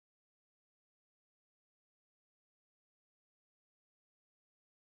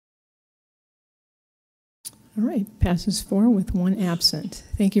 All right, passes 4 with 1 absent.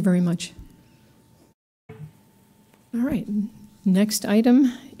 Thank you very much. All right, next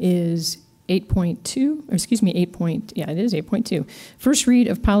item is 8.2, or excuse me, 8.2. First read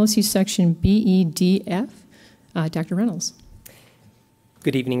of policy section BEDF. Dr. Reynolds.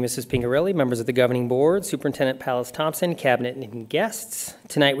 Good evening, Mrs. Pingarelli, members of the Governing Board, Superintendent Pallas Thompson, Cabinet, and guests.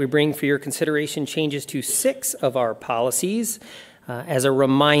 Tonight we bring for your consideration changes to 6 of our policies. As a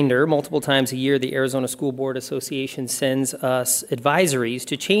reminder, multiple times a year, the Arizona School Board Association sends us advisories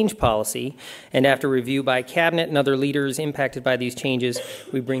to change policy, and after review by Cabinet and other leaders impacted by these changes,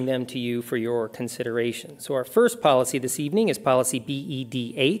 we bring them to you for your consideration. So our first policy this evening is policy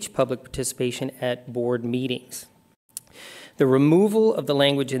BEDH, public participation at board meetings. The removal of the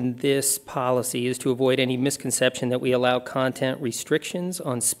language in this policy is to avoid any misconception that we allow content restrictions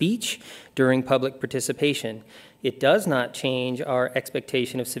on speech during public participation. It does not change our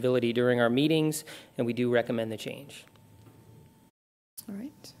expectation of civility during our meetings, and we do recommend the change. All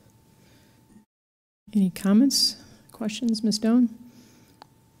right. Any comments, questions, Ms. Doan?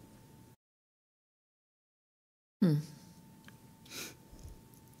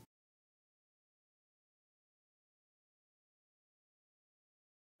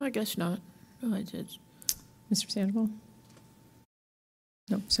 I guess not. No, I did. Mr. Sandoval?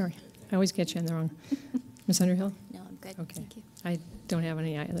 No, sorry. I always get you in the wrong. Ms. Underhill? No, I'm good. Okay. Thank you. I don't have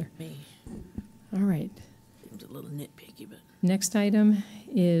any either. Me. All right. It was a little nitpicky, but. Next item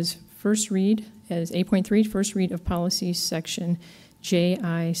is first read, as 8.3, first read of policy section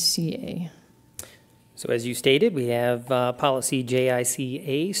JICA. So as you stated, we have policy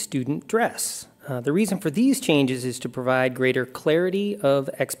JICA, student dress. The reason for these changes is to provide greater clarity of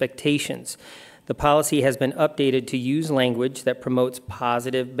expectations. The policy has been updated to use language that promotes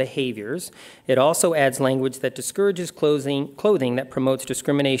positive behaviors. It also adds language that discourages clothing that promotes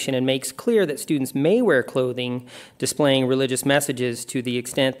discrimination and makes clear that students may wear clothing displaying religious messages to the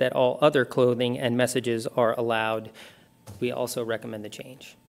extent that all other clothing and messages are allowed. We also recommend the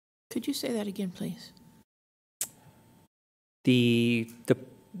change. Could you say that again, please?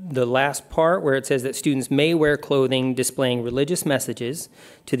 The last part where it says that students may wear clothing displaying religious messages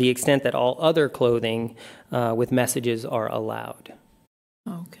to the extent that all other clothing with messages are allowed.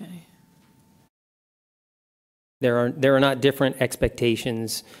 Okay. There are not different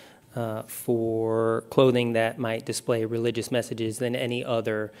expectations for clothing that might display religious messages than any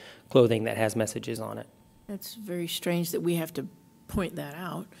other clothing that has messages on it. That's very strange that we have to point that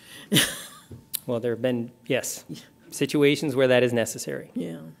out. Well, there have been, yes, situations where that is necessary.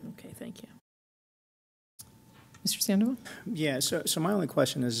 Yeah, okay, thank you. Mr. Sandoval? Yeah, so my only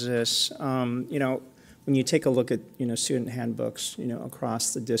question is this, you know, when you take a look at, you know, student handbooks, you know,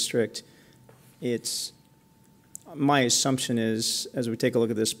 across the district, it's, my assumption is, as we take a look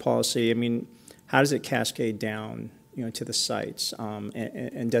at this policy, I mean, how does it cascade down, you know, to the sites?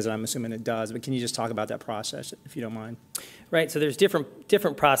 And does it, I'm assuming it does, but can you just talk about that process, if you don't mind? Right, so there's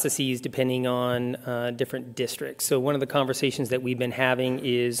different processes depending on different districts. So one of the conversations that we've been having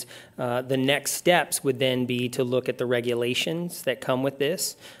is the next steps would then be to look at the regulations that come with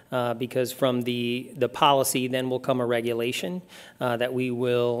this, because from the policy then will come a regulation that we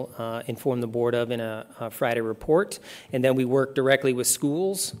will inform the board of in a Friday report. And then we work directly with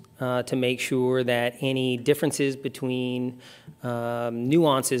schools to make sure that any differences between,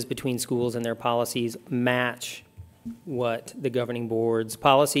 nuances between schools and their policies match what the governing board's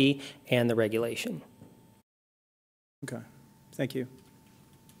policy and the regulation. Okay, thank you.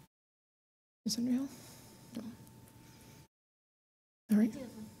 Ms. Underhill? No. All right. Go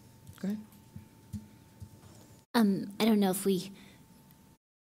ahead. I don't know if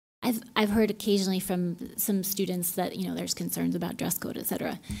I've heard occasionally from some students that, you know, there's concerns about dress code, et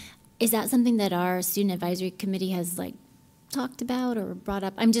cetera. Is that something that our student advisory committee has talked about or brought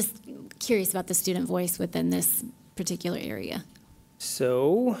up? I'm just curious about the student voice within this particular area.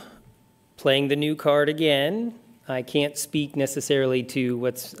 So, playing the new card again, I can't speak necessarily to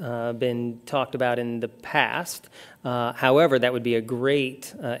what's been talked about in the past. However, that would be a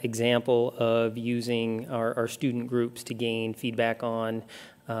great example of using our student groups to gain feedback on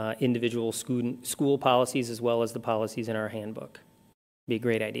individual school policies as well as the policies in our handbook. Be a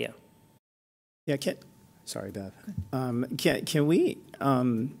great idea. Yeah, sorry, Bev. Can we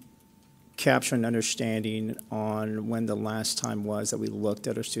capture an understanding on when the last time was that we looked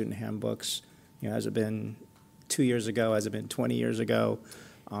at our student handbooks? You know, has it been 2 years ago? Has it been 20 years ago?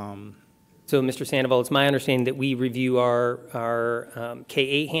 So, Mr. Sandoval, it's my understanding that we review our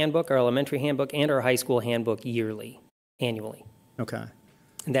K-8 handbook, our elementary handbook, and our high school handbook annually. Okay.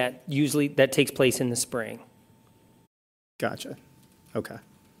 And that takes place in the spring. Gotcha. Okay.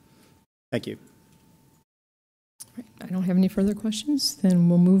 Thank you. I don't have any further questions. Then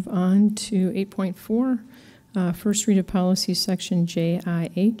we'll move on to 8.4, first read of policy section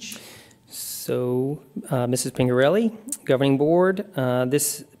JIH. So, Mrs. Pingarelli, Governing Board,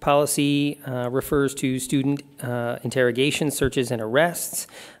 this policy refers to student interrogation, searches, and arrests.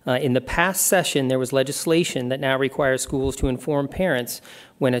 In the past session, there was legislation that now requires schools to inform parents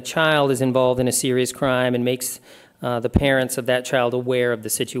when a child is involved in a serious crime and makes the parents of that child aware of the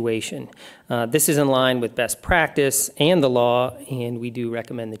situation. This is in line with best practice and the law, and we do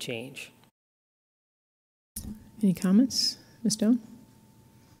recommend the change. Any comments? Ms. Doan?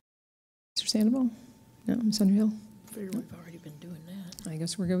 Mr. Sandoval? No, Ms. Underhill? I figure we've already been doing that. I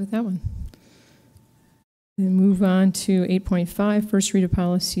guess we're good with that one. Then move on to 8.5, first read of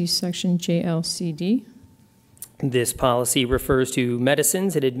policy section JLCD. This policy refers to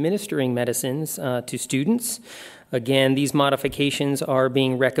medicines and administering medicines to students. Again, these modifications are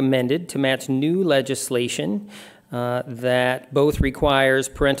being recommended to match new legislation that both requires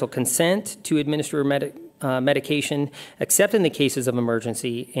parental consent to administer medication, except in the cases of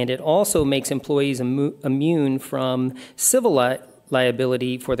emergency, and it also makes employees immune from civil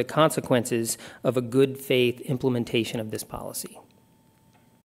liability for the consequences of a good faith implementation of this policy.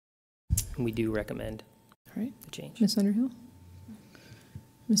 And we do recommend All right. the change. Ms. Underhill?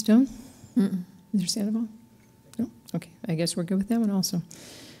 Ms. Stone? Mr. Sandoval? No? Okay, I guess we're good with that one also.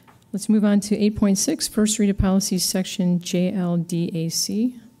 Let's move on to 8.6, first read of policies section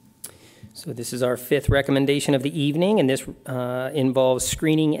JLDAC. So this is our fifth recommendation of the evening, and this involves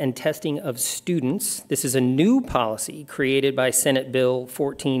screening and testing of students. This is a new policy created by Senate Bill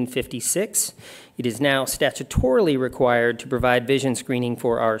 1456. It is now statutorily required to provide vision screening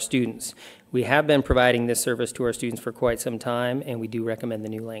for our students. We have been providing this service to our students for quite some time, and we do recommend the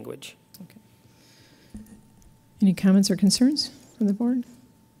new language. Okay. Any comments or concerns from the board?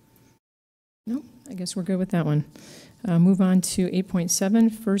 No, I guess we're good with that one. Move on to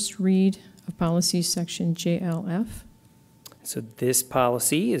 8.7, first read of policy section JLF. So this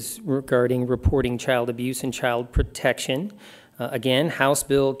policy is regarding reporting child abuse and child protection. Again, House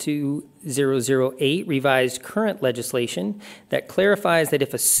Bill 2008 revised current legislation that clarifies that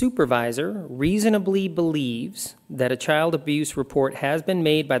if a supervisor reasonably believes that a child abuse report has been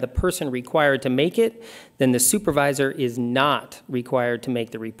made by the person required to make it, then the supervisor is not required to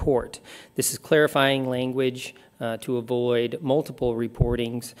make the report. This is clarifying language to avoid multiple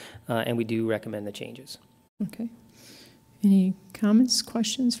reportings, and we do recommend the changes. Okay. Any comments,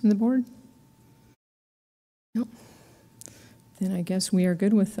 questions from the board? No. Then I guess we are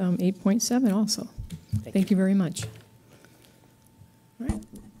good with 8.7 also. Thank you very much. All right.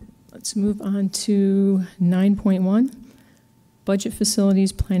 Let's move on to 9.1, budget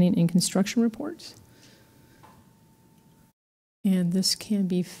facilities planning and construction reports. And this can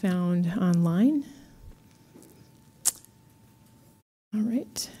be found online. All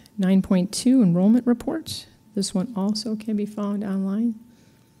right. 9.2, enrollment reports. This one also can be found online.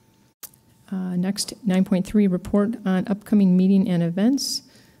 Next, 9.3, report on upcoming meeting and events.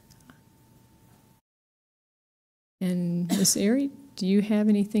 And Ms. Airy, do you have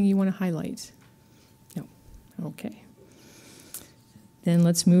anything you want to highlight? No. Okay. Then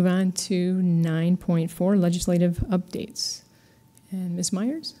let's move on to 9.4, legislative updates. And Ms.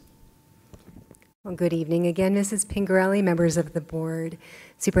 Myers? Well, good evening again, Mrs. Pingarelli, members of the board,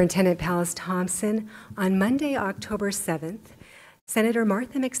 Superintendent Pallas Thompson. On Monday, October 7th, Senator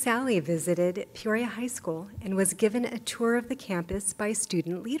Martha McSally visited Peoria High School and was given a tour of the campus by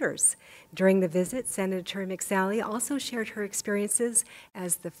student leaders. During the visit, Senator McSally also shared her experiences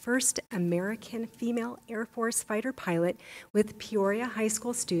as the first American female Air Force fighter pilot with Peoria High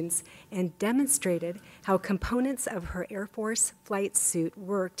School students and demonstrated how components of her Air Force flight suit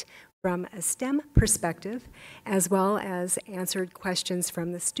worked from a STEM perspective, as well as answered questions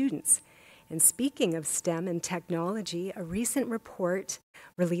from the students. And speaking of STEM and technology, a recent report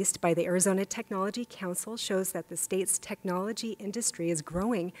released by the Arizona Technology Council shows that the state's technology industry is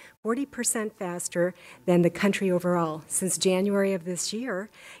growing 40% faster than the country overall. Since January of this year,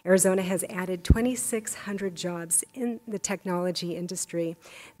 Arizona has added 2,600 jobs in the technology industry.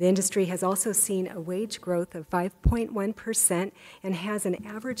 The industry has also seen a wage growth of 5.1% and has an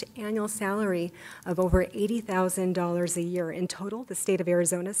average annual salary of over $80,000 a year. In total, the state of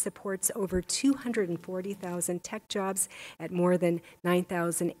Arizona supports over 240,000 tech jobs at more than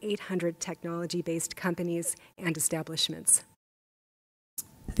 9,800 technology-based companies and establishments.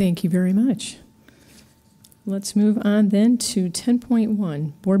 Thank you very much. Let's move on then to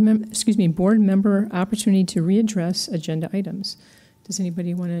 10.1, board member opportunity to readdress agenda items. Does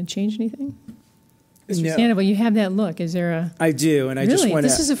anybody want to change anything? Mr. No. Sandoval, you have that look. Is there a... I do, and I really? just want to...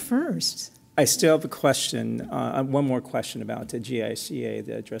 This is a first. I still have a question, one more question about the GICA,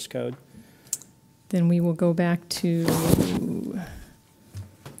 the dress code. Then we will go back to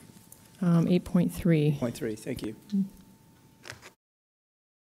 8.3. 8.3, thank you.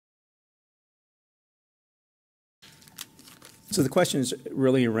 So the question is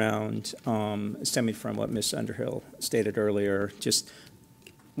really around, stemming from what Ms. Underhill stated earlier, just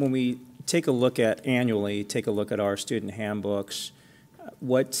when we take a look at our student handbooks,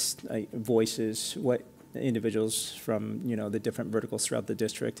 what voices, what individuals from the different verticals throughout the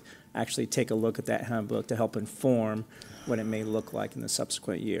district actually take a look at that handbook to help inform what it may look like in the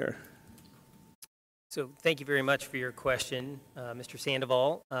subsequent year. So thank you very much for your question, Mr.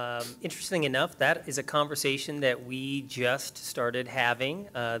 Sandoval. Interesting enough, that is a conversation that we just started having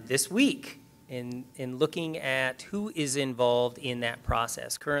this week in looking at who is involved in that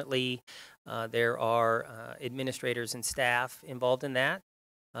process. Currently, there are administrators and staff involved in that,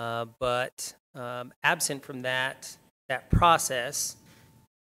 but absent from that process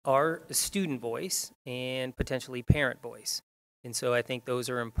are the student voice and potentially parent voice. And so I think those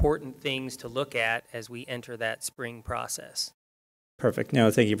are important things to look at as we enter that spring process. Perfect.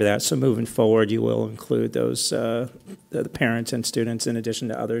 No, thank you for that. So moving forward, you will include those the parents and students in addition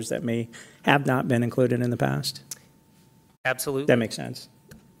to others that may have not been included in the past? Absolutely. That makes sense.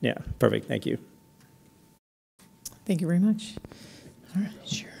 Yeah, perfect. Thank you. Thank you very much. All right,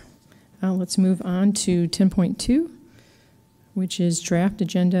 sure. Let's move on to 10.2, which is draft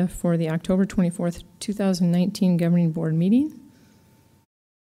agenda for the October 24th, 2019 Governing Board meeting.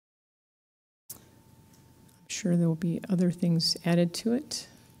 I'm sure there will be other things added to it.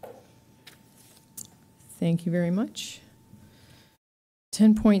 Thank you very much.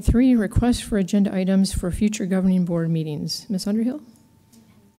 10.3, request for agenda items for future Governing Board meetings. Ms. Underhill?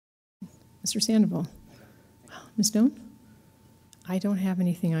 Mr. Sandoval? Ms. Doan? I don't have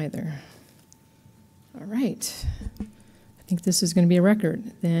anything either. All right. I think this is going to be a record.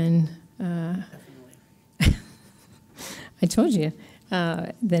 Then, I told you.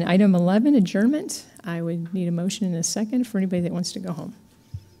 Then item 11, adjournment. I would need a motion in a second for anybody that wants to go home.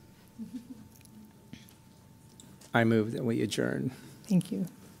 I move that we adjourn. Thank you.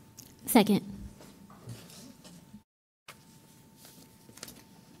 Second.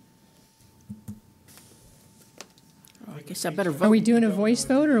 Oh, I guess I better vote. Are we doing a voice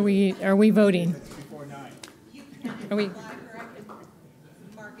vote, or are we voting? Are we?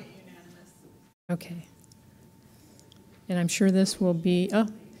 Okay. And I'm sure this will be,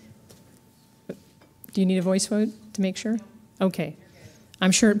 do you need a voice vote to make sure? Okay.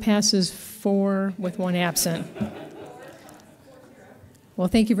 I'm sure it passes 4 with 1 absent. Well,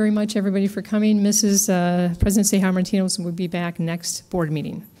 thank you very much, everybody, for coming. Mrs. President Seja Martinez will be back next board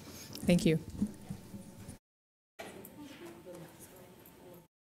meeting. Thank you.